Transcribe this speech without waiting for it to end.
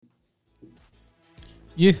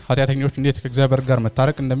ይህ ኃጢአተኞች እንዴት ከእግዚአብሔር ጋር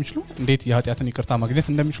መታረቅ እንደሚችሉ እንዴት የኃጢአትን ይቅርታ ማግኘት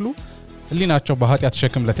እንደሚችሉ ህሊናቸው በኃጢአት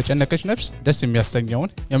ሸክም ለተጨነቀች ነፍስ ደስ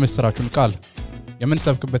የሚያሰኘውን የምስራቹን ቃል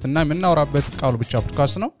የምንሰብክበትና የምናወራበት ቃሉ ብቻ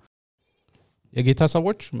ፖድካስት ነው። የጌታ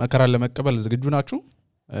ሰዎች መከራን ለመቀበል ዝግጁ ናችሁ?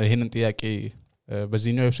 ይሄንን ጥያቄ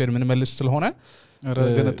በዚህኛው ዌብሳይት ምን መልስ ስለሆነ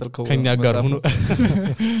ከኛ ጋር ሆኖ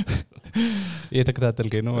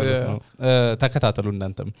የተከታተልከኝ ነው ማለት ነው። ተከታተሉ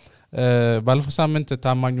እናንተም። ባለፈው ሳምንት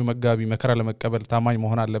ታማኙ መጋቢ መከራ ለመቀበል ታማኝ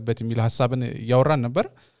መሆን አለበት የሚል ሐሳብን ያወራን ነበር።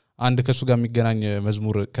 አንድ ከሱ ጋር የሚገናኝ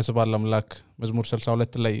መዝሙር ከስባል አምላክ መዝሙር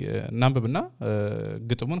 62 ላይ እናንብብና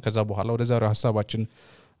ግጥሙን ከዛ በኋላ ወደ ዛሬው ሐሳባችን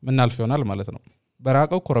ምናልፍ ይሆናል ማለት ነው።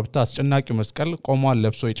 በራቀው ኮረብታ አስጨናቂው መስቀል ቆሟል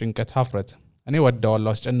ለብሶ የጭንቀት ሀፍረት እኔ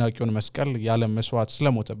ወዳዋለሁ አስጨናቂውን መስቀል ያለ መስዋዕት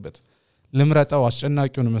ስለሞተበት ልምረጣው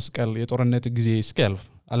አስጨናቂውን መስቀል የጦርነት ጊዜ እስኪያልፍ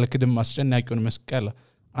አልክድም አስጨናቂውን መስቀል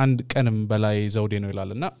አንድ ቀንም በላይ ዘውዴ ነው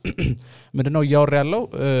ይላልና ምንድነው ያወራ ያለው?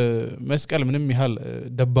 መስቀል ምንም ያህል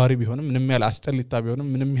ደባሪ ቢሆንም ምንም ያህል አስጠሊታ ቢሆንም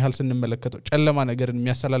ምንም ያህል ስንመለከተው ጨለማ ነገርን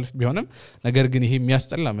የሚያሰላልፍ ቢሆንም ነገር ግን ይሄ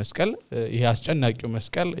የሚያስጠላ መስቀል ይሄ አስጨናቂው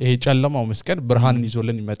መስቀል ይሄ ጨለማው መስቀል ብርሃንን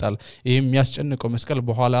ይዞልን ይመጣል። ይሄ የሚያስጨንቀው መስቀል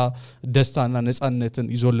በኋላ ደስታና ነፃነትን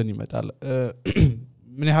ይዞልን ይመጣል።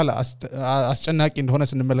 ምን ያህል አስጨናቂ እንደሆነ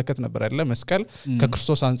ስንመለከት ነበር አይደል? መስቀል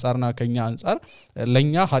ከክርስቶስ አንፃርና ከኛ አንፃር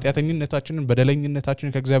ለኛ ኃጢአተኝነታችንን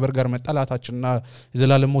በደለኝነታችንን ከእግዚአብሔር ጋር መጣላታችንና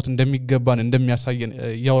የዘላለም ሞት እንደሚገባን እንደሚያሳየን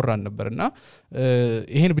ያወራን ነበርና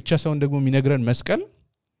ይሄን ብቻ ሳይሆን ደግሞ የሚነግረን መስቀል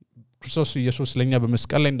ክርስቶስ ኢየሱስ ለኛ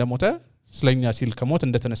በመስቀል ላይ እንደሞተ ስለኛ ሲል ከሞት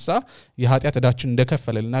እንደተነሳ የኃጢአት ዕዳችን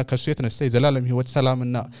እንደከፈለልና ከሱ የተነሳ የዘላለም ሕይወት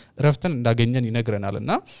ሰላምና ረፍትን እንዳገኘን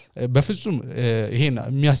ይነግረናልና በፍጹም ይሄን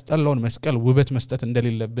የሚያስጠላውን መስቀል ውበት መስጠት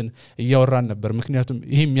እንደሌለብን ያወራን ነበር። ምክንያቱም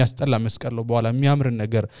ይሄ የሚያስጠላ መስቀል ነው በኋላ የሚያምርን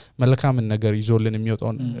ነገር መልካምን ነገር ይዞልን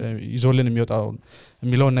የሚወጣው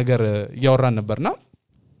የሚለውን ነገር ያወራን ነበርና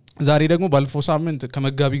ዛሬ ደግሞ ባለፈው ሳምንት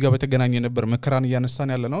ከመጋቢ ጋር በተገናኘ ነበር መከራን ያነሳን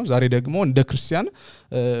ያለ ነው። ዛሬ ደግሞ እንደ ክርስቲያን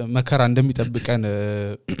መከራ እንደሚጠብቀን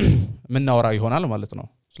ምናወራ ይሆናል ማለት ነው።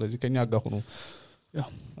 ስለዚህ ከኛ ጋር ሆኖ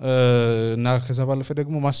እና ከዛ ባለፈ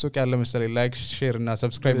ደግሞ ማስታወቂያ ያለ መሰለኝ ላይክ ሼር እና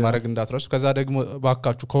ሰብስክራይብ ማድረግ እንዳትረሱ። ከዛ ደግሞ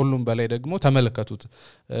ባካችሁ ከሁሉም በላይ ደግሞ ተመልከቱት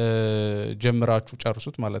ጀምራችሁ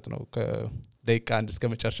ጨርሱት ማለት ነው። ከደቂቃ 1 እስከ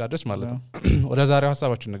መጨረሻ ድረስ ማለት ነው። ወደ ዛሬው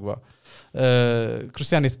ሐሳባችን እንግባ።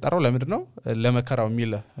 ክርስቲያን የተጠራው ለምንድነው? ለመከራው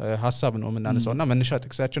የሚል ሐሳብ ነው የምናነሳውና መነሻ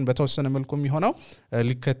ጥቅሳችን በተወሰነ መልኩ የሚሆነው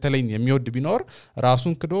ሊከተለኝ የሚወድ ቢኖር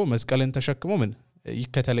ራሱን ክዶ መስቀልን ተሸክሞ ምን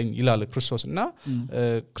ይከተለኝ ይላል ክርስቶስና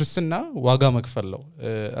ክርስትና ዋጋ መክፈል ነው።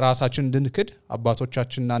 ራሳችን እንድንክድ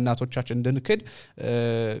አባቶቻችንና እናቶቻችን እንድንክድ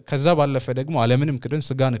ከዛ ባለፈ ደግሞ ዓለምንም ክደን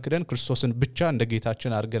ስጋን ክደን ክርስቶስን ብቻ እንደ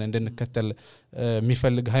ጌታችን አድርገን እንድንከተል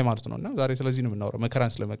የሚፈልግ ሃይማኖት ነውና ዛሬ ስለዚህ ነው የምናወራው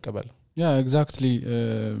መከራን ስለመቀበል። ያ ኤግዛክትሊ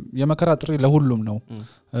የመከራ ጥሪ ለሁሉም ነው።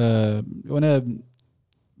 የሆነ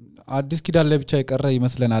አዲስ ኪዳን ላይ ብቻ የቀረ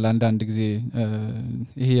ይመስለናል አንዳንድ ጊዜ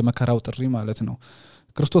ይሄ የመከራው ጥሪ ማለት ነው።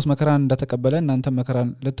 ክርስቶስ መከራን እንደተቀበለ እናንተ መከራን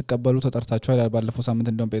ልትቀበሉ ተጠርታችኋል ይላል። ባለፈው ሳምንት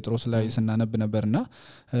እንደውም ጴጥሮስ ላይ ስናነብ ነበርና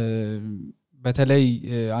በተለይ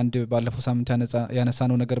አንድ ባለፈው ሳምንት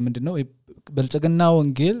ያነሳነው ነገር ምንድነው? ብልጽግና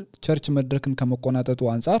ወንጌል ቸርች መድረክን ከመቆናጠጡ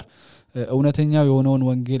አንፃር እውነተኛው የሆነውን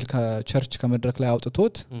ወንጌል ከቸርች ከመድረክ ላይ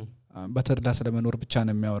አውጥቶት በተርዳ ስለመኖር ብቻ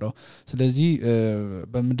ነው የሚያወራው። ስለዚህ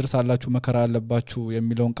በመድር ሳላችሁ መከራ አለባችሁ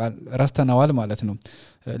የሚለውን ቃል ረስተናዋል ማለት ነው።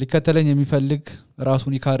 ሊከተለኝ የሚፈልግ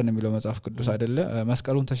ራሱን ይካር ነው የሚለው መጽሐፍ ቅዱስ አይደለ?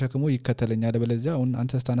 መስቀሉን ተሸክሞ ይከተለኛል። በለዚያ አሁን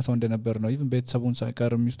አንተ ስታነሳው እንደነበር ነው ኢቭን ቤተሰቡን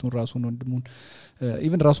ሳይቀር ሚስቱን ራሱን ወንድሙን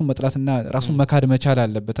ኢቭን ራሱን መጥላትና ራሱን መካድ መቻል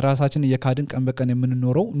አለበት። ራሳችን እየካድን ቀን በቀን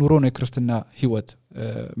የምንኖረው ኑሮ ነው የክርስትና ህይወት።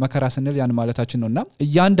 መከራ ስንል ያን ማለታችን ነውና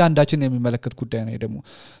እያንዳንዳችን የሚመለከት ጉዳይ ነው። ደግሞ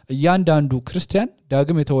እያንዳንዱ ክርስቲያን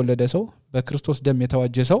ዳግም የተወለደ ሰው በክርስቶስ ደም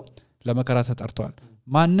የተዋጀ ሰው ለመከራ ተጠርቷል።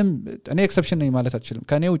 ማንም እኔ ኤክሰፕሽን ነኝ ማለት አልችልም።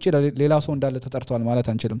 ከኔ ውጪ ሌላ ሰው እንዳለ ተጠርቷል ማለት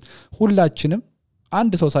አንችልም። ሁላችንም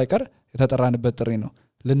አንድ ሰው ሳይቀር የተጠራንበት ጥሪ ነው።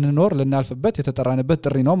 ልንኖር ልናልፍበት የተጠራንበት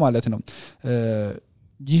ጥሪ ነው ማለት ነው።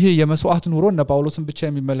 ይሄ የመስዋዕት ኑሮ እነ ጳውሎስን ብቻ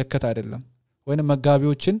የሚመለከት አይደለም። ወይንም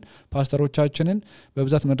መጋቢዎችን ፓስተሮቻችንን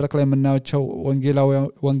በብዛት መድረክ ላይ የምናያቸው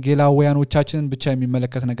ወንጌላውያኖቻችንን ብቻ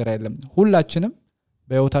የሚመለከት ነገር አይደለም። ሁላችንም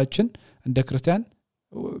በህይወታችን እንደ ክርስቲያን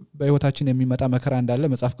በህይወታችን የሚመጣ መከራ እንዳለ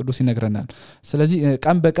መጽሐፍ ቅዱስ ይነግረናል። ስለዚህ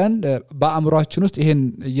ቀን በቀን በአእምሮአችን ውስጥ ይሄን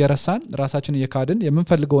እየረሳን ራሳችንን እየካድን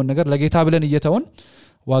የምንፈልገውን ነገር ለጌታ ብለን እየተውን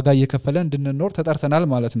ዋጋ እየከፈለን እንድንኖር ተጠርተናል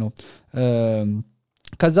ማለት ነው።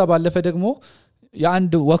 ከዛ ባለፈ ደግሞ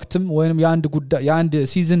የአንድ ወቅትም ወይንም የአንድ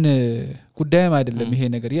ሲዝን ጉዳይም አይደለም ይሄ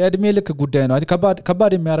ነገር የእድሜ ልክ ጉዳይ ነው።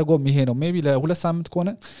 ከባድ የሚያደርገው ይሄ ነው። ሜቢ ለ2 ሳምንት ከሆነ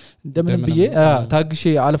እንደምን ብዬ ታግሼ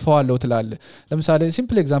አልፈዋለሁ ትላለ። ለምሳሌ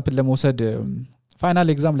ሲምፕል ኤግዛምፕል ለመውሰድ ፋይናል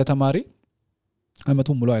ኤግዛም ለተማሪ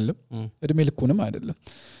አመቱን ሙሉ አይደለም እድሜ ልኩንም አይደለም።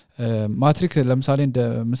 ማትሪክ ለምሳሌ እንደ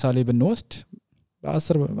ምሳሌ ብንወስድ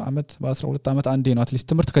በ10 ዓመት በ12 ዓመት አንዴ ነው አትሊስት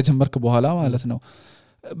ትምህርት ከጀመርክ በኋላ ማለት ነው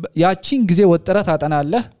ያቺን ጊዜ ወጥረት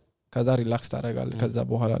አጠናለህ ከዛ ሪላክስ ታደርጋለህ ከዛ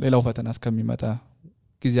በኋላ ሌላው ፈተና እስከሚመጣ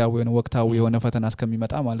ጊዜያዊ የሆነ ወቅታዊ የሆነ ፈተና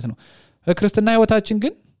እስከሚመጣ ማለት ነው ክርስትና ህይወታችን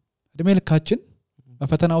ግን እድሜ ልካችን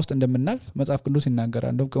በፈተና ውስጥ እንደምናልፍ መጽሐፍ ቅዱስ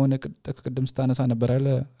ይናገራል እንደውም ከሆነ ቅድም ስታነሳ ነበር ያለ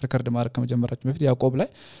ሪከርድ ማድረግ ከመጀመራችን በፊት ያዕቆብ ላይ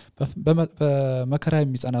በመከራ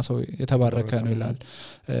የሚጸና ሰው የተባረከ ነው ይላል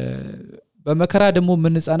በመከራ ደግሞ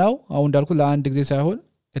የምንጸናው አሁን እንዳልኩ ለአንድ ጊዜ ሳይሆን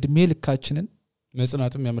እድሜ ልካችንን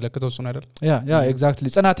መጽናትም ያመለክተው እሱን አይደል ያ ኤግዛክትሊ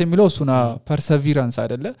ጽናት የሚለው እሱና ፐርሰቪራንስ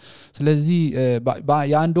አይደለ ስለዚህ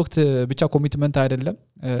የአንድ ወቅት ብቻ ኮሚትመንት አይደለም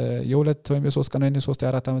የሁለት ወይም የሶስት ቀን ወይም የሶስት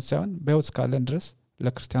የአራት ዓመት ሳይሆን በህይወት እስካለን ድረስ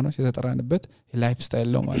ለክርስቲያኖች የተጠራንበት ላይፍ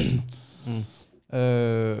ስታይል ነው ማለት ነው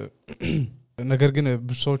ነገር ግን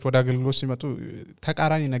ብዙ ሰዎች ወደ አገልግሎት ሲመጡ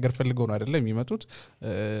ተቃራኒ ነገር ፈልገው ነው አይደለም የሚመጡት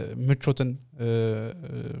ምቾትን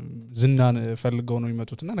ዝናን ፈልገው ነው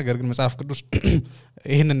የሚመጡትና ነገር ግን መጽሐፍ ቅዱስ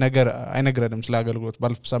ይሄንን ነገር አይነግረንም ስለ አገልግሎት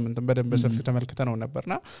ባለፈው ሳምንትም በደንብ በሰፊው ተመልክተነው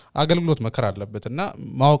ነበርና አገልግሎት መከራ አለበትና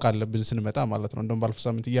ማወቅ አለብን ስንመጣ ማለት ነው እንደውም ባለፈው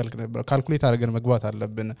ሳምንት ይያልክ ነበር ካልኩሌት አድርገን መግባት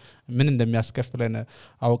አለብን ምን እንደሚያስከፍለን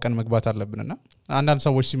አውቀን መግባት አለብንና አንዳንድ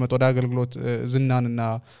ሰዎች ሲመጡ ወደ አገልግሎት ዝናንና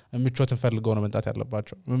ምቾትን ፈልገው ነው መምጣት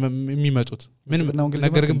ያለባቸው የሚመጡት ምን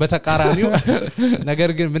ነገር ግን በተቃራኒው ነገር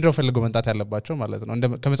ግን ምንድነው ፈልገው መምጣት ያለባቸው ማለት ነው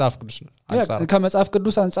ከመጽሐፍ ቅዱስ አንፃር ከመጽሐፍ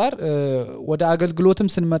ቅዱስ አንፃር ወደ አገልግሎትም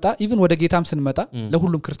ስንመጣ ኢቭን ወደ ጌታም ስንመጣ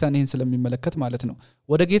ለሁሉም ክርስቲያን ይሄን ስለሚመለከት ማለት ነው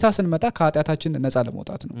ወደ ጌታ ስንመጣ ከኃጢያታችን ነፃ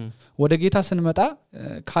ለመውጣት ነው ወደ ጌታ ስንመጣ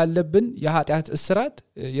ካለብን የኃጢያት እስራት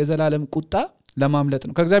የዘላለም ቁጣ ለማምለጥ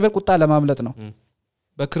ነው ከእግዚአብሔር ቁጣ ለማምለጥ ነው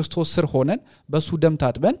በክርስቶስ ስር ሆነን በሱ ደም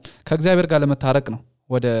ታጥበን ከእግዚአብሔር ጋር ለመታረቅ ነው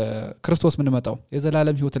ወደ ክርስቶስ ምን መጣው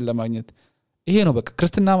የዘላለም ህይወትን ለማግኘት ይሄ ነው በቃ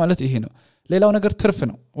ክርስትና ማለት ይሄ ነው ሌላው ነገር ትርፍ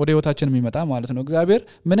ነው ወደ ህይወታችን የሚመጣ ማለት ነው እግዚአብሔር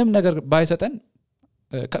ምንም ነገር ባይሰጠን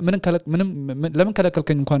ምንም ለምን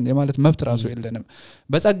ከለከልከኝ እንኳን የማለት መብት ራሱ የለንም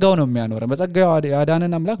በጸጋው ነው የሚያኖረን በጸጋው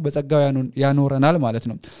ያዳነን አምላክ በጸጋው ያኖረናል ማለት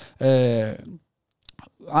ነው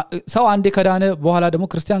ሰው አንዴ ከዳነ በኋላ ደግሞ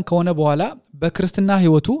ክርስቲያን ከሆነ በኋላ በክርስትና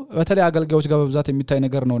ህይወቱ በተለይ አገልጋዮች ጋር በብዛት የሚታይ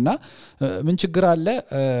ነገር ነውና ምን ችግር አለ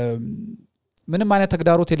ምንም አይነት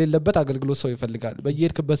ተግዳሮት የሌለበት አገልግሎት ሰው ይፈልጋል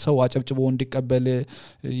በየሄድክበት ሰው አጨብጭቦ እንዲቀበል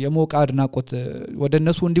የሞቀ አድናቆት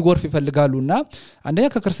ወደነሱ እንዲጎርፍ ይፈልጋሉና አንደኛ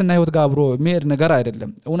ከክርስትና ህይወት ጋር አብሮ የሚሄድ ነገር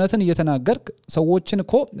አይደለም እውነትን እየተናገርክ ሰዎችን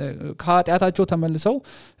እኮ ከኃጢያታቸው ተመልሰው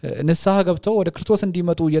ንስሐ ገብተው ወደ ክርስቶስ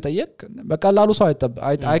እንዲመጡ እየጠየቅ በቀላሉ ሰው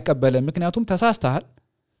አይቀበልም ምክንያቱም ተሳስተሃል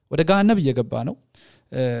ወደ ገሃነም እየገባ ነው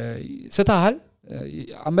ስተሃል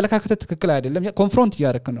አመለካከት ትክክል አይደለም ኮንፍሮንት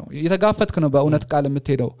ያርክ ነው የተጋፈጥክ ነው በእውነት ቃል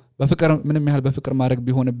የምትሄደው በፍቅር ምንም ያህል በፍቅር ማድረግ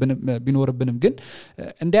ቢኖርብንም ግን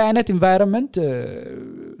እንደ አይነት ኢንቫይሮንመንት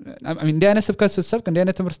እንደ አይነት ስብከት ስትሰብክ እንደ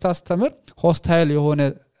አይነት ትምህርት ታስተምር ሆስታይል የሆነ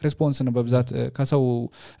ሪስፖንስ ነው በብዛት ከሰው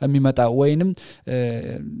የሚመጣ ወይንም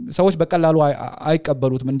ሰዎች በቀላሉ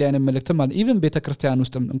አይቀበሉትም እንደ አይነት መልእክት ማለት ኢቭን ቤተክርስቲያን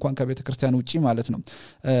ውስጥም እንኳን ከቤተክርስቲያን ውጪ ማለት ነው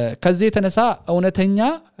ከዚህ የተነሳ እውነተኛ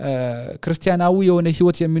ክርስቲያናዊ የሆነ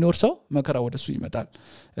ህይወት የሚኖር ሰው መከራ ወደሱ ይመጣል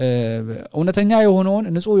እውነተኛ የሆነውን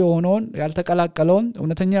ንጹህ የሆነውን ያልተቀላቀለውን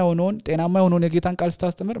እውነተኛ የሆነውን ጤናማ የሆነውን የጌታን ቃል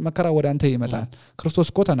ስታስተምር መከራ ወደ አንተ ይመጣል ክርስቶስ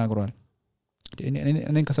እኮ ተናግሯል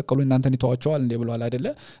እኔን ከሰቀሉ እናንተን ይተዋቸዋል እንደ ብሏል አይደለ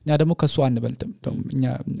እኛ ደግሞ ከሱ አንበልጥም እኛ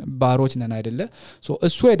ባሮች ነን አይደለ ሶ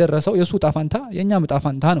እሱ የደረሰው የሱ ጣፋንታ የኛ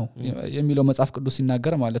ጣፋንታ ነው የሚለው መጽሐፍ ቅዱስ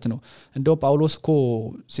ሲናገር ማለት ነው እንደው ጳውሎስ እኮ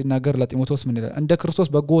ሲናገር ለጢሞቴዎስ ምን ይላል እንደ ክርስቶስ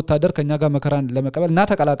በጎ ወታደር ከኛ ጋር መከራን ለመቀበል እና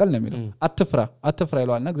ተቀላቀል ነው የሚለው አትፍራ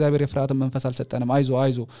ይላልና እግዚአብሔር የፍርሃትን መንፈስ አልሰጠንም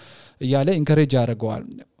አይዞ እያለ ኢንከሬጅ ያደርገዋል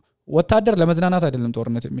ወታደር ለመዝናናት አይደለም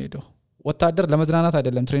ጦርነት የሚሄደው ወታደር ለመዝናናት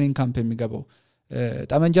አይደለም ትሬኒንግ ካምፕ የሚገባው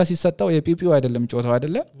ጠመንጃ ሲሰጣው የፒፒዩ አይደለም ጮታው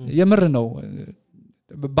አይደለ የምር ነው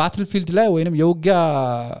ባትል ፊልድ ላይ ወይንም የውጊያ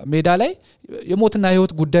ሜዳ ላይ የሞትና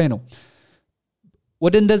ህይወት ጉዳይ ነው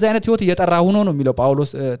ወደ እንደዚህ አይነት ህይወት እየጠራ ሆኖ ነው የሚለው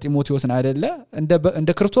ጳውሎስ ጢሞቴዎስን አይደለ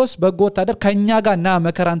እንደ ክርስቶስ በጎ ወታደር ከኛ ጋርና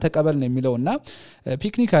መከራን ተቀበል ነው የሚለውና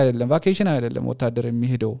ፒክኒክ አይደለም ቫኬሽን አይደለም ወታደር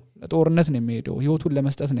የሚሄደው ጦርነት ነው የሚሄደው ህይወቱን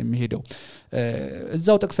ለመስጠት ነው የሚሄደው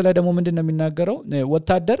እዛው ጥቅስ ላይ ደግሞ ምንድነው የሚናገረው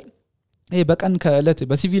ወታደር ይሄ በቀን ከእለት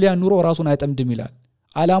በሲቪሊያን ኑሮ ራሱን አይጠምድም ይላል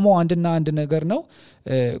አላማው አንድና አንድ ነገር ነው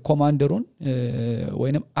ኮማንደሩን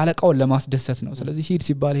ወይንም አለቃውን ለማስደሰት ነው ስለዚህ ሂድ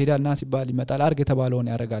ሲባል ሄዳልና ሲባል ይመጣል አርግ የተባለውን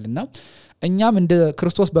ያረጋልና እኛም እንደ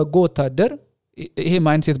ክርስቶስ በጎ ወታደር ይሄ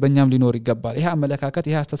ማይንድሴት በእኛም ሊኖር ይገባል ይሄ አመለካከት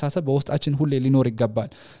ይሄ አስተሳሰብ በውስጣችን ሁሌ ሊኖር ይገባል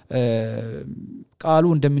ቃሉ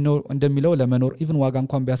እንደሚለው ለመኖር ኢቭን ዋጋ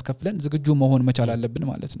እንኳን ቢያስከፍለን ዝግጁ መሆን መቻል አለብን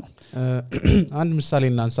ማለት ነው አንድ ምሳሌ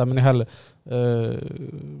እናንሳ ምን ያህል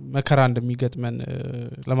መከራ እንደሚገጥመን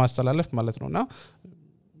ለማስተላለፍ ማለት ነውና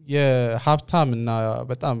የሀብታምና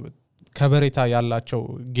በጣም ከበሬታ ያላቸው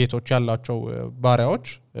ጌቶች ያላቸው ባሪያዎች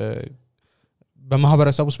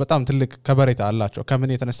በማህበረሰብ ውስጥ በጣም ትልቅ ከበሬታ አላቸው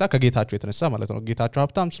ከምን የተነሳ ከጌታቸው የተነሳ ማለት ነው ጌታቸው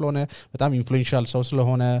ሀብታም ስለሆነ በጣም ኢንፍሉዌንሻል ሰው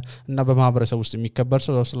ስለሆነ እና በማህበረሰብ ውስጥ የሚከበር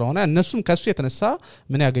ሰው ስለሆነ እነሱም ከሱ የተነሳ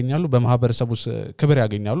ምን ያገኛሉ በማህበረሰብ ውስጥ ክብር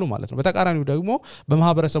ያገኛሉ ማለት ነው በተቃራኒው ደግሞ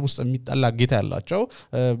በማህበረሰብ ውስጥ የሚጠላ ጌታ ያላቸው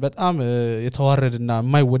በጣም የተዋረደና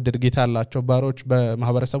የማይወደድ ጌታ ያላቸው ባሮች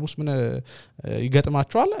በማህበረሰብ ውስጥ ምን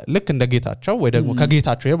ይገጥማቸዋል ልክ እንደ ጌታቸው ወይ ደግሞ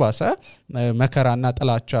ከጌታቸው የባሰ መከራና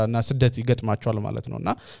ጥላቻና ስደት ይገጥማቸዋል ማለት ነውና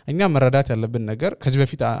እኛ መረዳት ያለብን ነገር ከዚህ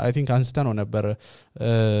በፊት አይ ቲንክ አንስተነው ነበር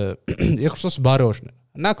የክርስቶስ ባሪያዎች ነን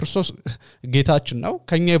እና ክርስቶስ ጌታችን ነው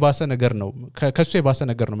ከኛ የባሰ ነገር ነው ከሱ የባሰ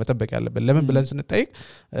ነገር ነው መጠበቅ ያለብን ለምን ብለን ስንጠይቅ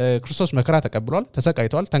ክርስቶስ መከራ ተቀብሏል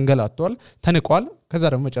ተሰቃይቷል ተንገላቷል ተንቋል ከዛ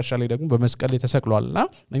ደግሞ መጨረሻ ላይ ደግሞ በመስቀል ላይ ተሰቅሏልና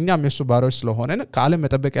እኛም የሱ ባሪያዎች ስለሆነን ከዓለም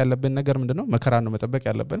መጠበቅ ያለብን ነገር ምንድነው መከራ ነው መጠበቅ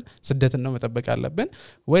ያለብን ስደትን ነው መጠበቅ ያለብን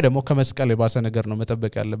ወይ ደግሞ ከመስቀል የባሰ ነገር ነው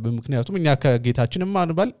መጠበቅ ያለብን ምክንያቱም እኛ ከጌታችንም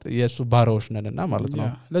አንበል የሱ ባሪያዎች ነንና ማለት ነው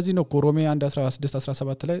ለዚህ ነው ሮሜ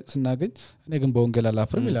 1:16-17 ላይ ስናገኝ እኔ ግን በወንጌል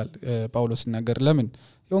አላፍርም ይላል ጳውሎስ ሲናገር ለምን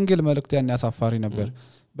የወንጌል መልእክት ያን ያሳፋሪ ነበር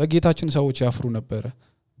በጌታችን ሰዎች ያፍሩ ነበር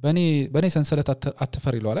በኔ ሰንሰለት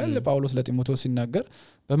አትፈር ይለዋል አይደል ጳውሎስ ለጢሞቴዎስ ሲናገር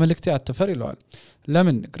በመልእክቴ አትፈር ይለዋል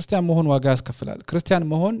ለምን ክርስቲያን መሆን ዋጋ ያስከፍላል ክርስቲያን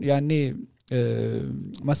መሆን ያኔ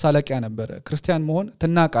መሳለቂያ ነበር ክርስቲያን መሆን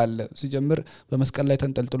ተናቃለ ሲጀምር በመስቀል ላይ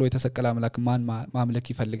ተንጠልጥሎ የተሰቀለ አምላክ ማን ማምለክ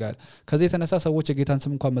ይፈልጋል ከዚህ የተነሳ ሰዎች የጌታን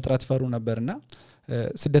ስም እንኳን መጥራት ይፈሩ ነበርና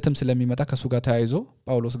ስደትም ስለሚመጣ ከሱ ጋር ተያይዞ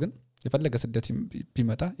ጳውሎስ ግን የፈለገ ስደት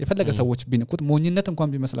ቢመጣ የፈለገ ሰዎች ቢንቁት ሞኝነት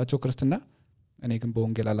እንኳን ቢመስላቸው ክርስትና እኔ ግን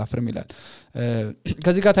በወንጌል አላፍርም ይላል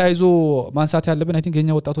ከዚህ ጋር ተያይዞ ማንሳት ያለብን አይ ቲንክ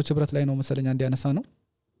የኛ ወጣቶች ህብረት ላይ ነው መሰለኛ እንዲያነሳ ነው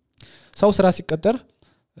ሰው ስራ ሲቀጠር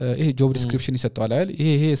ይሄ ጆብ ዲስክሪፕሽን ይሰጣል አይደል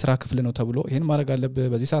ይሄ ስራ ክፍል ነው ተብሎ ይሄን ማድረግ አለበት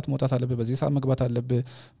በዚህ ሰዓት መውጣት አለበት በዚህ ሰዓት መግባት አለበት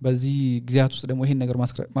በዚህ ግዚያት ውስጥ ደግሞ ይሄን ነገር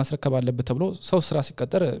ማስረከብ አለበት ተብሎ ሰው ስራ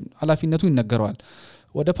ሲቀጠር ኃላፊነቱ ይነገረዋል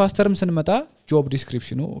ወደ ፓስተርም ስንመጣ ጆብ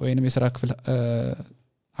ዲስክሪፕሽኑ ወይንም የስራ ክፍል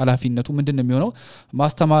ኃላፊነቱ ምንድነው የሚሆነው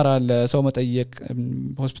ማስተማር አለ ሰው መጠየቅ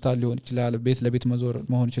ሆስፒታል ሊሆን ይችላል ቤት ለቤት መዞር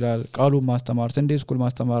መሆን ይችላል ቃሉ ማስተማር ሰንዴ ስኩል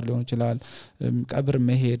ማስተማር ሊሆን ይችላል ቀብር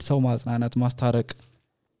መሄድ ሰው ማጽናናት ማስታረቅ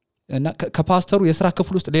እና ከፓስተሩ የሥራ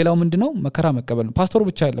ክፍል ውስጥ ሌላው ምንድነው መከራ መቀበል ነው ፓስተሩ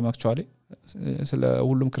ብቻ አይደለም አክቹአሊ ስለ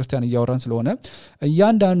ሁሉም ክርስቲያን እያወራን ስለሆነ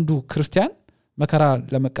እያንዳንዱ ክርስቲያን መከራ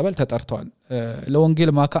ለመቀበል ተጠርቷል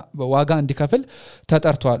ለወንጌል ዋጋ እንዲከፍል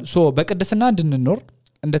ተጠርቷል ሶ በቅድስና እንድንኖር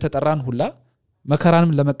እንደተጠራን ሁላ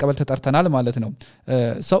መከራንም ለመቀበል ተጠርተናል ማለት ነው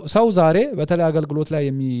ሰው ዛሬ በተለይ አገልግሎት ላይ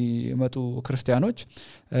የሚመጡ ክርስቲያኖች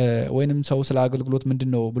ወይንም ሰው ስለ አገልግሎት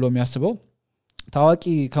ምንድነው ብሎ የሚያስበው ታዋቂ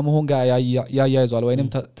ከመሆን ጋር ያያይዟል ወይንም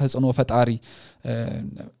ተጽኖ ፈጣሪ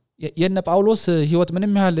የነ ጳውሎስ ህይወት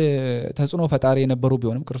ምንም ያህል ተጽኖ ፈጣሪ የነበሩ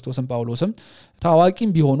ቢሆንም ክርስቶስም ጳውሎስም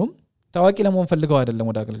ታዋቂም ቢሆኑም ታዋቂ ለመሆን ፈልገው አይደለም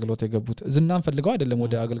ወደ አገልግሎት የገቡት ዝናን ፈልገው አይደለም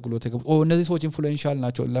ወደ አገልግሎት የገቡት እነዚህ ሰዎች ኢንፍሉዌንሻል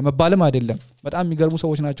ናቸው ለመባልም አይደለም በጣም የሚገርሙ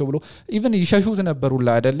ሰዎች ናቸው ብሎ ኢቭን ይሸሹት ነበሩላ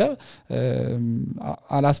አይደለ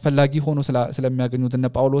አላስፈላጊ ሆኖ ስለሚያገኙት እነ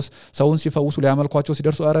ጳውሎስ ሰውን ሲፈውሱ ሊያመልኳቸው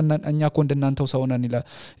ሲደርሱ አረና እኛ እኮ እንደናንተው ሰው ነን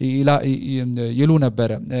ይሉ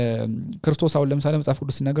ነበር ክርስቶስ አሁን ለምሳሌ መጽሐፍ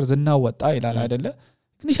ቅዱስ ሲናገር ዝና ወጣ ይላል አይደለ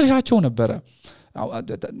ግን ይሸሻቸው ነበር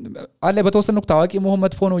አለ በተወሰነ ወቅት ታዋቂ መሆን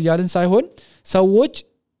መጥፎ ነው ያልን ሳይሆን ሰዎች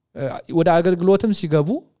ወደ አገልግሎትም ሲገቡ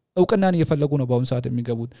እውቅናን እየፈለጉ ነው ባሁን ሰዓት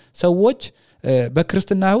የሚገቡት ሰዎች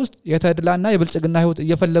በክርስትና ውስጥ የተድላና የብልጽግና ህይወት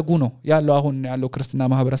እየፈለጉ ነው ያለው አሁን ያለው ክርስትና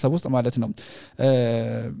ማህበረሰብ ውስጥ ማለት ነው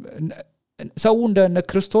ሰው እንደነ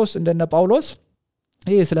ክርስቶስ እንደነ ጳውሎስ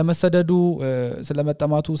ይሄ ስለመሰደዱ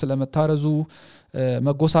ስለመጠማቱ ስለመታረዙ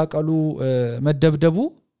መጎሳቀሉ መደብደቡ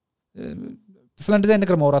ስለ እንደዚህ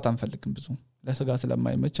ነገር ማውራት አንፈልግም ብዙ ለስጋ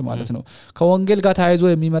ስለማይመች ማለት ነው ከወንጌል ጋር ታይዞ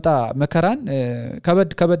የሚመጣ መከራን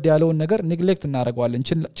ከበድ ያለውን ነገር ኔግሌክት እናደርገዋለን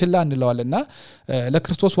ችላ እንለዋለንና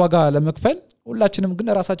ለክርስቶስ ዋጋ ለመክፈል ሁላችንም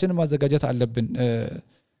ግን ራሳችንን ማዘጋጀት አለብን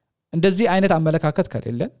እንደዚህ አይነት አመለካከት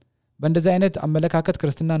ከሌለን በእንደዚህ አይነት አመለካከት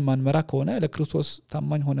ክርስትናን ማንመራ ከሆነ ለክርስቶስ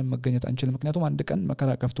ታማኝ ሆነን መገኘት አንችልም ምክንያቱም አንድ ቀን መከራ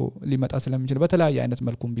ከፍቶ ሊመጣ ስለሚችል በተለያየ አይነት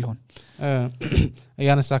መልኩም ቢሆን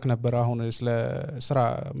ያነሳክ ነበር አሁን ስለ ስራ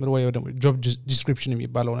ምርወይ ወደ ጆብ ዲስክሪፕሽን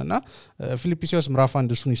የሚባለውና ፊልጵስዩስ ምዕራፍ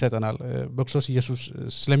 1 እሱን ይሰጠናል በክርስቶስ ኢየሱስ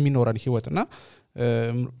ስለሚኖረን ህይወትና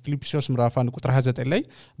ፊልጵስዩስ ምዕራፍ 1 ቁጥር 29 ላይ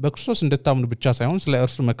በክርስቶስ እንድታምኑ ብቻ ሳይሆን ስለ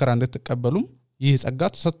እርሱ መከራ እንድትቀበሉም ይህ ጸጋ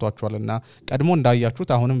ተሰጥቷችኋልና ቀድሞ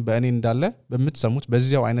እንዳያችሁት አሁንም በእኔ እንዳለ በመትሰሙት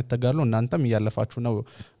በዚያው አይነት ተጋድሎ እናንተም ያለፋችሁ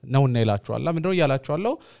ነውና ይላችኋል ምንድነው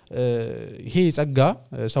ያላችኋለው ይሄ ጸጋ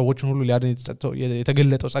ሰዎችን ሁሉ ሊያድን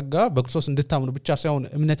የተገለጠው ጸጋ በክርስቶስ እንድታምኑ ብቻ ሳይሆን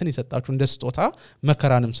እምነትን ይሰጣችሁ እንደ ስጦታ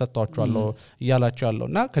መከራንም ሰጥቷችኋል ይያላችሁ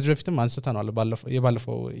ያለውና ከዚህ በፊትም አንስተናል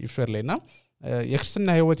የባለፈው ኢፍሬር ላይና የክርስትና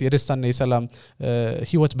ህይወት የደስታና የሰላም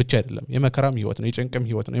ህይወት ብቻ አይደለም የመከራም ህይወት ነው የጭንቅም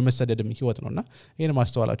ህይወት ነው የመሰደድም ህይወት ነውና ይሄን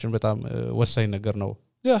ማስተዋላችን በጣም ወሳኝ ነገር ነው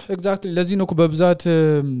ያ ኤግዛክትሊ ለዚህ ነው በብዛት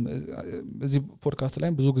እዚህ ፖድካስት ላይ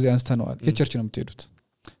ብዙ ጊዜ አንስተነዋል የቸርች ነው የምትሄዱት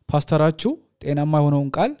ፓስተራችሁ ጤናማ የሆነውን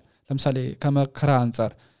ቃል ለምሳሌ ከመከራ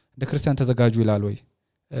አንፃር እንደ ክርስቲያን ተዘጋጁ ይላል ወይ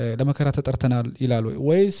ለመከራ ተጠርተናል ይላል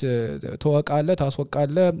ወይስ ተወቃለ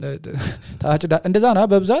ታስወቃለ ታጭዳ እንደዛ ነው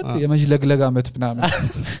በብዛት የመጅለግለግ አመት ምናምን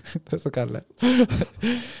ተስካለ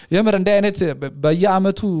የምር እንደ አይነት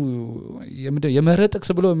በየአመቱ የምህረት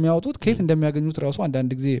ጥቅስ ብሎ የሚያወጡት ከየት እንደሚያገኙት ራሱ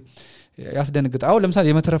አንዳንድ ጊዜ ያስደንግጣው ለምሳሌ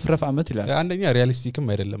የመተረፍረፍ አመት ይላል አንደኛ ሪያሊስቲክም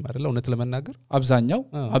አይደለም አይደል እውነት ለመናገር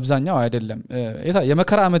አብዛኛው አይደለም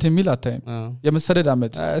የመከራ አመት የሚል አታይም የመሰደድ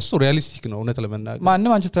አመት እሱ ሪያሊስቲክ ነው እውነት ለመናገር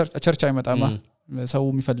ማንንም አንቺ ቸርች አይመጣማ ሰው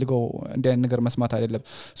የሚፈልገው እንደ አይነት ነገር መስማት አይደለም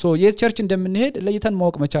ሶ የቸርች እንደምንሄድ ለይተን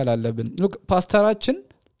ማወቅ መቻል አለብን ሉክ ፓስተራችን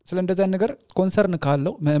ስለ እንደዛ ነገር ኮንሰርን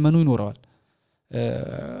ካለው መመኑ ይኖራል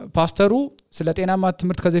ፓስተሩ ስለ ጤናማ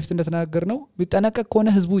ትምህርት ከዚህ በፊት እንደተናገር ነው ቢጠነቀቅ ከሆነ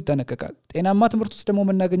ህዝቡ ይጠነቀቃል ጤናማ ትምህርት ውስጥ ደግሞ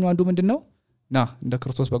መናገኘው አንዱ ምንድነው እንደ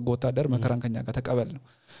ክርስቶስ በጎ ወታደር መከራን ከኛ ጋር ተቀበል ነው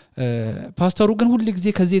ፓስተሩ ግን ሁሉ ጊዜ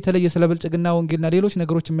ከዚህ የተለየ ስለ ብልጽግና ወንጌልና ሌሎች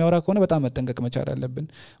ነገሮች የሚያወራ ከሆነ በጣም መጠንቀቅ መቻል አለብን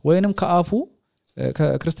ወይንም ከአፉ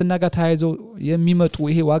ከክርስትና ጋር ታይዘው የሚመጡ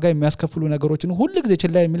ይሄ ዋጋ የሚያስከፍሉ ነገሮችን ሁሉ ጊዜ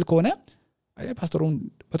ችላ የሚል ከሆነ ፓስተሩን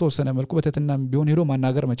በተወሰነ መልኩ በተተናም ቢሆን ሄዶ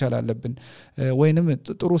ማናገር መቻል አለብን ወይንም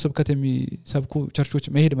ጥሩ ስብከት የሚሰብኩ ቸርቾች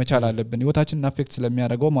መሄድ መቻል አለብን ህይወታችንን አፌክት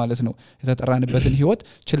ስለሚያደርገው ማለት ነው የተጠራንበትን ህይወት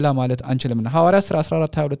ችላ ማለት አንችልምና ሐዋርያት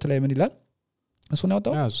 14:22 ላይ ምን ይላል እሱ ነው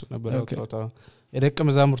ያወጣው እሱ ነበር ያወጣው የደቀ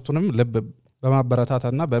መዛሙርቱንም ልብ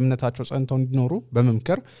በማበረታታና በእምነታቸው ጸንተው እንዲኖሩ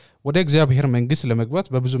በመምከር ወደ እግዚአብሔር መንግስት ለመግባት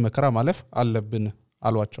በብዙ መከራ ማለፍ አለብን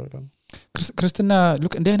አሏቸው ይላል ክርስትና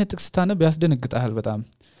ሉክ እንደ አይነት ጥቅስታነ ያስደነግጣል በጣም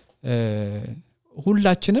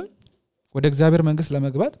ሁላችንም ወደ እግዚአብሔር መንግስት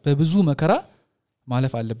ለመግባት በብዙ መከራ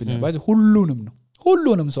ማለፍ አለብን ባይ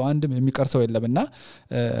ሁሉንም ሰው አንድም የሚቀርሰው የለምና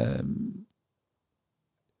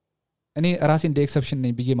እኔ ራሴ እንደ ኤክሰፕሽን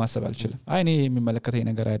ነኝ ብዬ ማሰብ አልችልም እኔ የሚመለከተኝ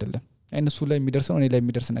ነገር አይደለም እነሱ ላይ የሚደርሰው እኔ ላይ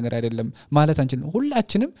የሚደርስ ነገር አይደለም ማለት አንችልም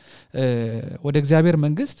ሁላችንም ወደ እግዚአብሔር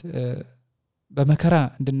መንግስት በመከራ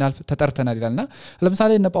እንድናልፍ ተጠርተናል ይላልና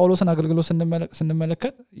ለምሳሌ እነ ጳውሎስን አገልግሎት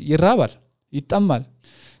ስንመለከት ይራባል ይጣማል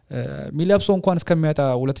ሚለብሶ እንኳን እስከሚያጣ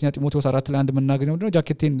ሁለተኛ ጢሞቴዎስ 4 ላይ አንድ መናገኘው ነው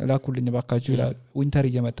ጃኬቴን ላኩልኝ ባካችሁ ይላል ዊንተር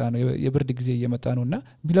እየመጣ ነው የብርድ ጊዜ እየመጣ ነውና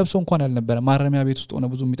ሚለብሶ እንኳን አልነበረ ማረሚያ ቤት ውስጥ ሆነ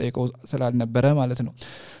ብዙ የሚጠይቀው ስላልነበረ ማለት ነው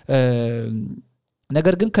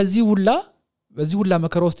ነገር ግን በዚህ ሁላ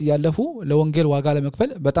መከራ ውስጥ ያለፉ ለወንጌል ዋጋ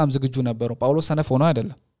ለመክፈል በጣም ዝግጁ ነበሩ ጳውሎስ ሰነፍ ሆኖ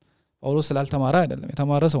አይደለም ጳውሎስ ስላልተማረ አይደለም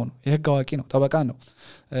የተማረ ሰው ነው የህግ አዋቂ ነው ጠበቃ ነው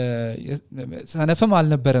ሰነፍም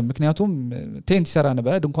አልነበረም ምክንያቱም ቴንት ይሰራ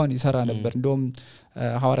ነበር ድንኳን ይሰራ ነበር እንደውም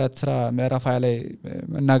ሐዋርያት ሥራ ምዕራፍ 20 ላይ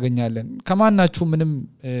እናገኛለን ከማናችሁ ምንም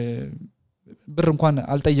ብር እንኳን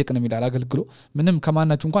አልጠየቅንም ይላል አገልግሎ ምንም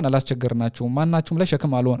ከማናችሁ እንኳን አላስቸገርናችሁ ማናችሁም ላይ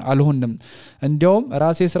ሸክም አልሆንም እንዲያውም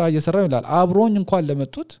ራሴ ስራ እየሰራው ይላል አብሮኝ እንኳን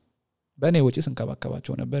ለመጡት በእኔ ወጪ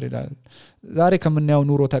ስንከባከባቸው ነበር ይላል ዛሬ ከምናየው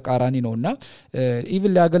ኑሮ ተቃራኒ ነውና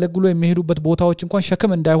ኢቭን ሊያገለግሉ የሚሄዱበት ቦታዎች እንኳን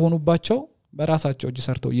ሸክም እንዳይሆኑባቸው በራሳቸው እጅ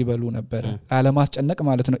ሰርተው ይበሉ ነበር አለማስጨነቅ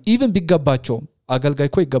ማለት ነው ኢቭን ቢገባቸው አገልጋይ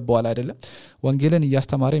እኮ ይገባዋል አይደለም ወንጌልን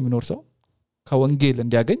እያስተማረ የሚኖር ሰው ከወንጌል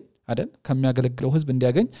እንዲያገኝ አይደል ከሚያገለግለው ህዝብ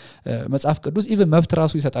እንዲያገኝ መጽሐፍ ቅዱስ ኢቭን መብት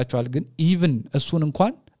ራሱ ይሰጣቸዋል ግን ኢቭን እሱን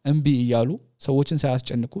እንኳን እንቢ ይያሉ ሰዎችን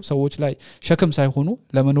ሳያስጨንቁ ሰዎች ላይ ሸክም ሳይሆኑ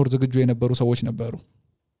ለመኖር ዝግጁ የነበሩ ሰዎች ነበሩ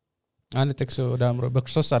አንድ ቴክስ ወደ አምሮ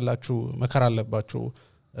በክርስቶስ አላችሁ መከራ አለባችሁ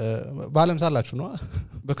በአለም ሳላችሁ ነው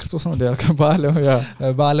በክርስቶስ ነው ያልከ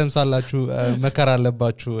በአለም ሳላችሁ መከራ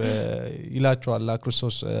አለባችሁ ይላችኋል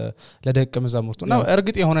ክርስቶስ ለደቀ መዛሙርቱና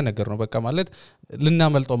እርግጥ የሆነ ነገር ነው በቃ ማለት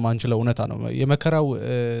ልናመልጠው ማንችለው እውነታ ነው የመከራው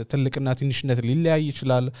ትልቅና ትንሽነት ሊለያይ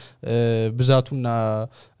ይችላል ብዛቱና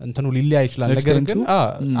እንትኑ ሊለያይ ይችላል ነገር ግን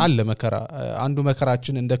አለ መከራ አንዱ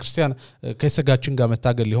መከራችን እንደ ክርስቲያን ከስጋችን ጋር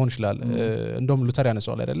መታገል ሊሆን ይችላል እንደውም ሉተር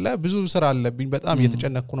ያነሳው አይደለ ብዙ ስራ አለብኝ በጣም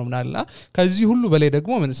እየተጨነቅኩ ነው ምናልና ከዚህ ሁሉ በላይ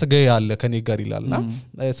ደግሞ ምን ስጋዬ አለ ከኔ ጋር ይላልና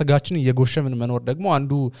ስጋችን እየጎሸምን መኖር ደግሞ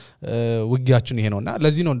አንዱ ውጊያችን ይሄ ነውና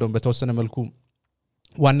ለዚህ ነው እንደውም በተወሰነ መልኩ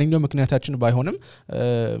ዋነኛው ምክንያታችን ባይሆንም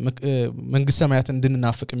መንግስት ሰማያት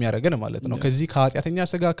እንድንናፍቅ የሚያደርገን ማለት ነው ከዚህ ከኃጢያተኛ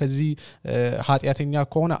ስጋ ከዚህ ኃጢያተኛ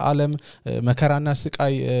ከሆነ ዓለም መከራና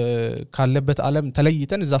ስቃይ ካለበት ዓለም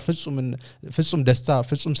ተለይተን እዛ ፍጹም ደስታ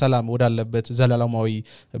ፍጹም ሰላም ወዳለበት ዘላለማዊ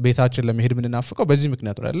ቤታችን ለመሄድ ምንናፍቀው በዚህ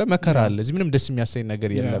ምክንያት ነው አይደል መከራ አለ እዚህ ምንም ደስ የሚያሰኝ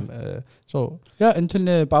ነገር የለም ያ እንትን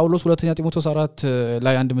ጳውሎስ ሁለተኛ ጢሞቴዎስ 4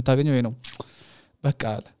 ላይ አንድ የምታገኘው ይሄ ነው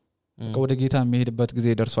በቃ ወደ ጌታ የሚሄድበት ጊዜ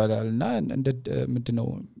ደርሷልና እንደ ምንድነው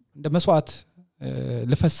እንደ መስዋዕት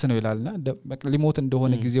ልፈስ ነው ይላልና ሊሞት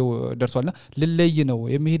እንደሆነ ጊዜው ደርሷልና ልለይ ነው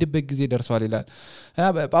የሚሄድበት ጊዜ ደርሷል ይላል እና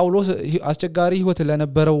ጳውሎስ አስቸጋሪ ህይወት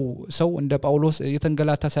ለነበረው ሰው እንደ ጳውሎስ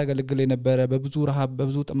የተንገላታ ሲያገለግል የነበረ በብዙ ረሃብ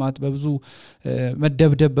በብዙ ጥማት በብዙ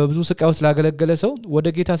መደብደብ በብዙ ስቃይ ውስጥ ላገለገለ ሰው ወደ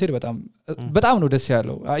ጌታ ሲሄድ በጣም ነው ደስ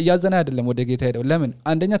ያለው ያዘና አይደለም ወደ ጌታ ሄደው ለምን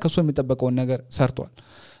አንደኛ ከሱ የሚጠበቀውን ነገር ሰርቷል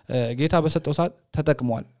ጌታ በሰጠው ሰዓት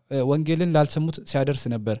ተጠቅሟል ወንጌልን ላልሰሙት ሲያደርስ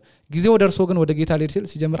ነበር ጊዜው ደርሶ ግን ወደ ጌታ ሊሄድ ሲል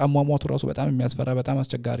ሲጀምር አሟሟቱ ራሱ በጣም የሚያስፈራ በጣም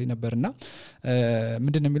አስቸጋሪ ነበርና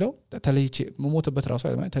ምንድነው የሚለው ተለይቼ መሞትበት ራሱ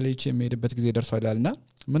አይደለም ተለይቼ የሚሄድበት ጊዜ ደርሷል ይላልና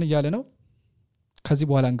ምን ይያለ ነው ከዚህ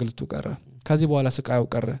በኋላ እንግልቱ ቀረ ከዚህ በኋላ ስቃዩ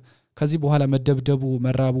ቀረ ከዚህ በኋላ መደብደቡ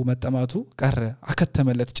መራቡ መጠማቱ ቀረ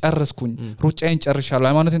አከተመለት ጨረስኩኝ ሩጫዬን ጨርሻለሁ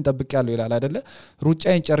ሃይማኖቴን ጠብቄያለሁ ይላል አይደለ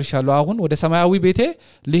ሩጫዬን ጨርሻለሁ አሁን ወደ ሰማያዊ ቤቴ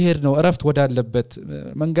ሊሄድ ነው እረፍት ወዳለበት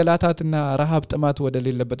መንገላታትና ረሃብ ጥማት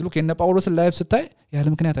ወደሌለበት ሉክ የነ ጳውሎስ ላይፍ ስታይ ያለ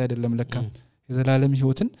ምክንያት አይደለም ለካ የዘላለም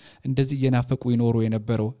ህይወትን እንደዚህ እየናፈቁ ይኖሩ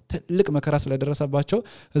የነበረው ትልቅ መከራ ስለደረሰባቸው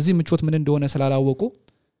እዚህ ምቾት ምን እንደሆነ ስላላወቁ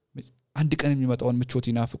አንድ ቀን የሚመጣውን ምቾት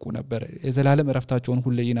ይናፍቁ ነበር የዘላለም እረፍታቸውን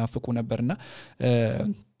ሁሌ ይናፍቁ ነበርና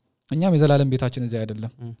እኛም የዘላለም ቤታችን እዚህ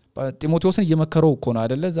አይደለም ጢሞቴዎስን እየመከረው እኮ ነው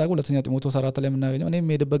አይደለ እዛው ሁለተኛ ጢሞቴዎስ 4 ላይ ምናገኘው እኔም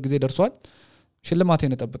የሄድበት ጊዜ ደርሷል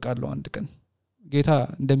ሽልማቴን እጠብቃለሁ አንድ ቀን ጌታ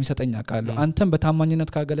እንደሚሰጠኝ አውቃለሁ አንተም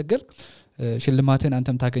በታማኝነት ካገለገልክ ሽልማትን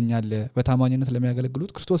አንተም ታገኛለህ በታማኝነት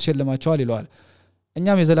ለሚያገለግሉት ክርስቶስ ሽልማቸዋል ይለዋል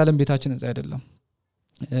እኛም የዘላለም ቤታችን እዚህ አይደለም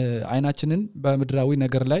አይናችንን በምድራዊ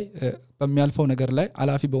ነገር ላይ በሚያልፈው ነገር ላይ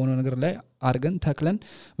አላፊ በሆነው ነገር ላይ አርገን ተክለን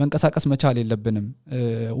መንቀሳቀስ መቻል የለብንም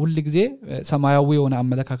ሁሉ ጊዜ ሰማያዊ የሆነ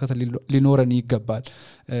አመለካከት ሊኖረን ይገባል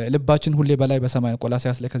ልባችን ሁሌ በላይ በሰማይ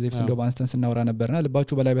ቆላስይስ ላይ ከዚህ ፍትንዶ ባንስተን ስናወራ ነበርና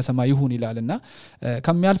ልባችሁ በላይ በሰማይ ይሁን ይላልና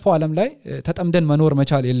ከሚያልፈው ዓለም ላይ ተጠምደን መኖር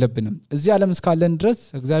መቻል የለብንም እዚህ ዓለም እስካለን ድረስ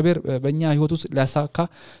እግዚአብሔር በእኛ ህይወት ውስጥ ሊያሳካ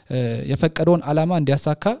የፈቀደውን ዓላማ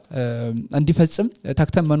እንዲያሳካ እንዲፈጽም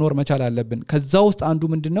ተክተን መኖር መቻል አለብን ከዛ ውስጥ አንዱ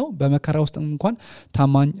ምንድነው በመከራ ውስጥ እንኳን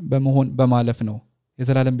ታማኝ በመሆን በማለፍ ነው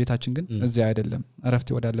የዘላለም ቤታችን ግን እዚህ አይደለም አረፍቴ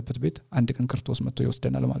ወዳለበት ቤት አንድ ቀን ክርስቶስ መጥቶ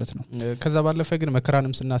ይወስደናል ማለት ነው ከዛ ባለፈ ግን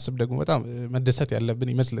መከራንም ስናስብ ደግሞ በጣም መደሰት ያለብን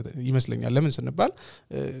ይመስለኛል ለምን ስንባል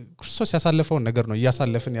ክርስቶስ ያሳለፈውን ነገር ነው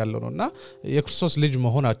ያሳለፈን ያለው ነውና የክርስቶስ ልጅ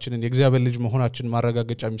መሆናችንን የእግዚአብሔር ልጅ መሆናችንን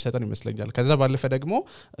ማረጋገጫ የሚሰጠን ይመስለኛል ከዛ ባለፈ ደግሞ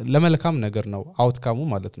ለመልካም ነገር ነው አውትካሙ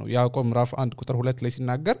ማለት ነው ያዕቆብ ምዕራፍ 1 ቁጥር 2 ላይ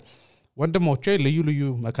ሲናገር ወንድሞቼ ልዩ ልዩ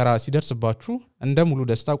መከራ ሲደርስባችሁ እንደ ሙሉ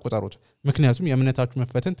ደስታ ቆጠሩት ምክንያቱም የእምነታችሁ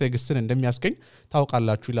መፈተን ትዕግስትን እንደሚያስገኝ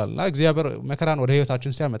ታውቃላችሁ ይላልና እግዚአብሔር መከራን ወደ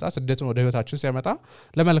ህይወታችን ሲያመጣ ስደትን ወደ ህይወታችን ሲያመጣ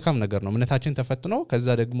ለመልካም ነገር ነው እምነታችን ተፈትኖ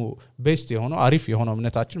ከዛ ደግሞ ቤስት የሆነው አሪፍ የሆነው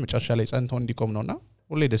እምነታችን መጨረሻ ላይ ጸንቶ እንዲቆም ነውና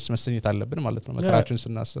ሁሌ ደስ መሰኘት አለብን ማለት ነው መከራችን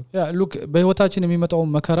ስናስብ ሉክ በህይወታችን የሚመጣው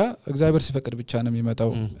መከራ እግዚአብሔር ሲፈቅድ ብቻ ነው የሚመጣው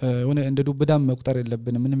እንደ ዱብዳም መቁጠር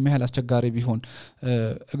የለብንም ምንም ያህል አስቸጋሪ ቢሆን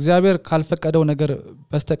እግዚአብሔር ካልፈቀደው ነገር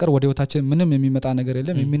በስተቀር ወደ ህይወታችን ምንም የሚመጣ ነገር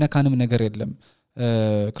የለም የሚነካንም ነገር የለም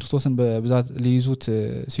ክርስቶስን በብዛት ሊይዙት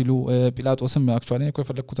ሲሉ ጲላጦስም አክቹአሊ እኮ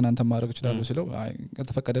የፈለኩትን አንተ ማድረግ ይችላል ሲለው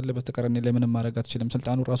ከተፈቀደለ በስተቀር እኔ ለምንም ማድረግ አትችልም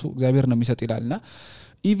ስልጣኑ ራሱ እግዚአብሔር ነው የሚሰጥ ይላልና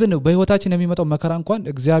ኢቭን በህይወታችን የሚመጣው መከራ እንኳን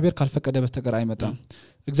እግዚአብሔር ካልፈቀደ በስተቀር አይመጣም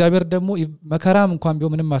እግዚአብሔር ደግሞ መከራም እንኳን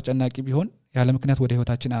ቢሆን ምንም አስጨናቂ ቢሆን ያለ ምክንያት ወደ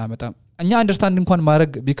ህይወታችን አያመጣም እኛ አንደርስታንድ እንኳን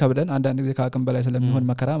ማድረግ ቢከብደን አንዳንድ ጊዜ ከአቅም በላይ ስለሚሆን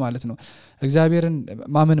መከራ ማለት ነው እግዚአብሔርን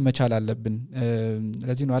ማመን መቻል አለብን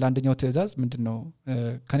ለዚህ ነው አንደኛው ትእዛዝ ምንድነው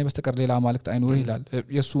ከኔ በስተቀር ሌላ አምላክ አይኑር ይላል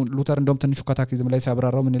የሱ ሉተር እንደውም ትንሹ ካታኪዝም ላይ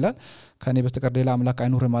ሲያብራራው ምን ይላል ከኔ በስተቀር ሌላ አምላክ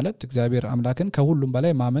አይኑር ማለት እግዚአብሔር አምላክን ከሁሉም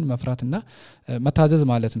በላይ ማመን መፍራትና መታዘዝ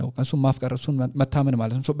ማለት ነው እሱን ማፍቀር እሱን መታመን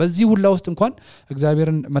ማለት ነው በዚህ ሁሉ ውስጥ እንኳን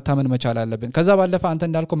እግዚአብሔርን መታመን መቻል አለብን ከዛ ባለፈ አንተ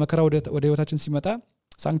እንዳልከው መከራ ወደ ህይወታችን ሲመጣ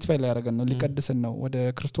ሳንክቲፋይ ላይ ያደርገን ነው ሊቀድስን ነው ወደ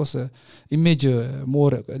ክርስቶስ ኢሜጅ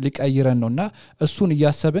ሞር ሊቀይረን ነውና እሱን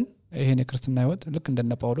እያሰብን ይሄን የክርስትና ህይወት ልክ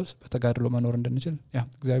እንደነ ጳውሎስ በተጋድሎ መኖር እንድንችል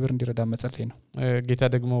እግዚአብሔር እንዲረዳ መጸለይ ነው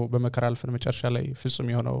ጌታ ደግሞ በመከራ አልፈን መጨረሻ ላይ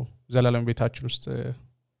ፍጹም የሆነው ዘላለም ቤታችን ውስጥ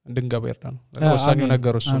እንድንገባ ይርዳን ወሳኙ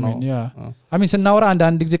ነገር እሱ ነው አሜን ስናወራ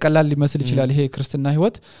አንድ ጊዜ ቀላል ሊመስል ይችላል ይሄ ክርስትና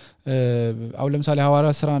ህይወት አሁን ለምሳሌ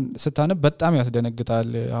ሐዋርያት ስራን ስታነብ በጣም ያስደነግጣል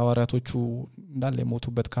ሐዋርያቶቹ እንዳለ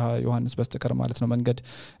የሞቱበት ከዮሐንስ በስተቀር ማለት ነው መንገድ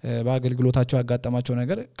በአገልግሎታቸው ያጋጠማቸው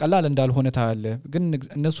ነገር ቀላል እንዳልሆነ ታያለ ግን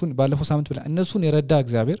እነሱን ባለፈው ሳምንት ብላ እነሱን የረዳ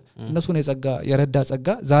እግዚአብሔር እነሱን የረዳ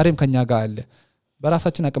ጸጋ ዛሬም ከኛ ጋር አለ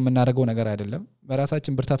በራሳችን አቅም እናደርገው ነገር አይደለም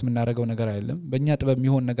በራሳችን ብርታት እናደርገው ነገር አይደለም በእኛ ጥበብ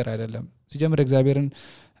የሚሆን ነገር አይደለም ሲጀምር እግዚአብሔርን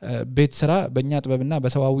ቤት ስራ በእኛ ጥበብና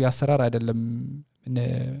በሰዋዊ አሰራር አይደለም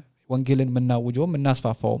ወንጌልን ምናውጆም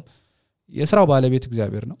እናስፋፋውም የሥራው ባለቤት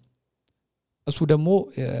እግዚአብሔር ነው እሱ ደግሞ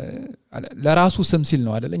ለራሱ ስም ሲል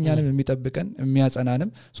ነው አይደል እኛንም የሚጠብቀን የሚያጸናንም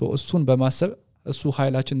እሱን በማሰብ እሱ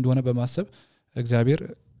ኃይላችን እንደሆነ በማሰብ እግዚአብሔር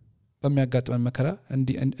በሚያጋጥመን መከራ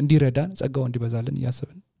እንዲረዳን ጸጋው እንዲበዛልን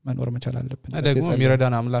ያስብን መኖር መቻል አለብን ደግሞ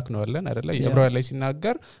የሚረዳን አምላክ ነው አለን አይደለ የዕብራውያን ላይ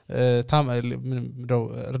ሲናገር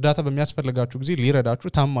እርዳታ በሚያስፈልጋችሁ ጊዜ ሊረዳችሁ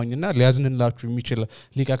ታማኝና ሊያዝንላችሁ የሚችል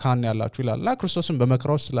ሊቀ ካህን ያላችሁ ይላልና ክርስቶስን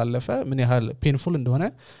በመከራው ስላለፈ ምን ያህል ፔንፉል እንደሆነ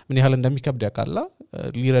ምን ያህል እንደሚከብድ ያውቃላ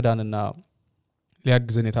ሊረዳንና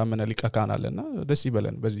ሊያግዘን የታመነ ሊቀ ካህን አለና ደስ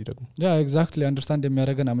ይበለን በዚህ ደግሞ ኤግዛክትሊ አንደርስታንድ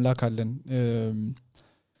የሚያደርገን አምላክ አለን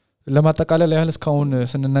ለማጠቃለል ያህል እስካሁን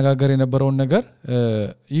ስንነጋገር የነበረውን ነገር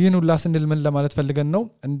ይህን ሁላ ስንል ምን ለማለት ፈልገን ነው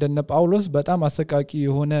እንደነ ጳውሎስ በጣም አሰቃቂ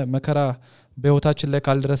የሆነ መከራ በህይወታችን ላይ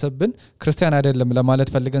ካልደረሰብን ክርስቲያን አይደለም ለማለት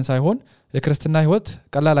ፈልገን ሳይሆን የክርስትና ህይወት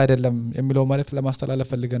ቀላል አይደለም የሚለው ማለት ለማስተላለፍ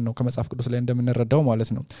ፈልገን ነው ከመጽሐፍ ቅዱስ ላይ እንደምንረዳው ማለት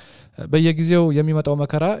ነው በየጊዜው የሚመጣው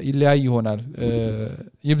መከራ ይለያይ ይሆናል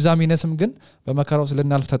ይብዛም ይነስም ግን በመከራው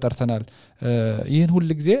ስለናልፍ ተጠርተናል ይህን ሁሉ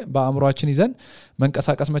ጊዜ በአእምሮአችን ይዘን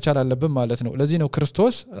መንቀሳቀስ መቻል አለብን ማለት ነው ለዚህ ነው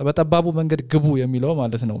ክርስቶስ በጠባቡ መንገድ ግቡ የሚለው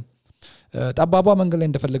ማለት ነው ጠባቧ መንገድ ላይ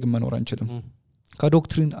እንደፈለግን መኖር አንችልም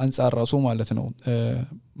ከዶክትሪን አንፃር ራሱ ማለት ነው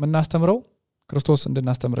ምናስተምረው ክርስቶስ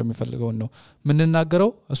እንድናስተምር የሚፈልገው ነው ምንናገረው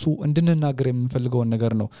እሱ እንድንናገር የሚፈልገው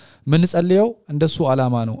ነገር ነው ምንጸልየው እንደሱ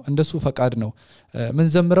ዓላማ ነው እንደሱ ፈቃድ ነው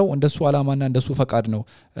ምንዘምረው እንደሱ ዓላማና እንደሱ ፈቃድ ነው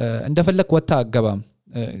እንደፈለክ ወጣ አገባም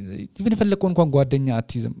even ፈለከው እንኳን ጓደኛ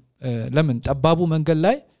አትይዝም ለምን ጠባቡ መንገድ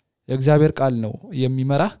ላይ የእግዚአብሔር ቃል ነው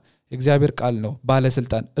የሚመራህ የእግዚአብሔር ቃል ነው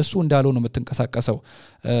ባለስልጣን እሱ እንዳለው ነው የምትንቀሳቀሰው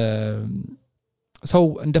ሰው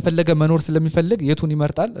እንደፈለገ መኖር ስለሚፈልግ የቱን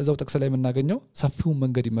ይመርጣል እዛው ጥቅስ ላይ የምናገኘው ሰፊው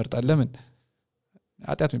መንገድ ይመርጣል ለምን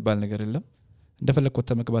አጣት የሚባል ነገር የለም እንደፈለከው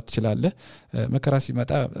ተመግባት ትችላለህ መከራ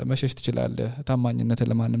ሲመጣ መሸሽ ትችላለህ ታማኝነትን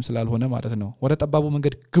ለማንም ስላልሆነ ማለት ነው ወደ ጠባቡ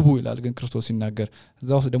መንገድ ግቡ ይላል ግን ክርስቶስ ሲናገር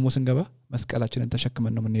እዛው ደግሞ ስንገባ መስቀላችንን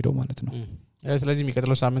ተሸክመን ነው የምንሄደው ማለት ነው ስለዚህ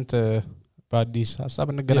የሚቀጥለው ሳምንት በአዲስ ሐሳብ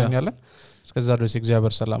እንገናኛለን እስከዛ ድረስ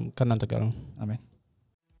እግዚአብሔር ሰላም ከናንተ ጋር ነው አሜን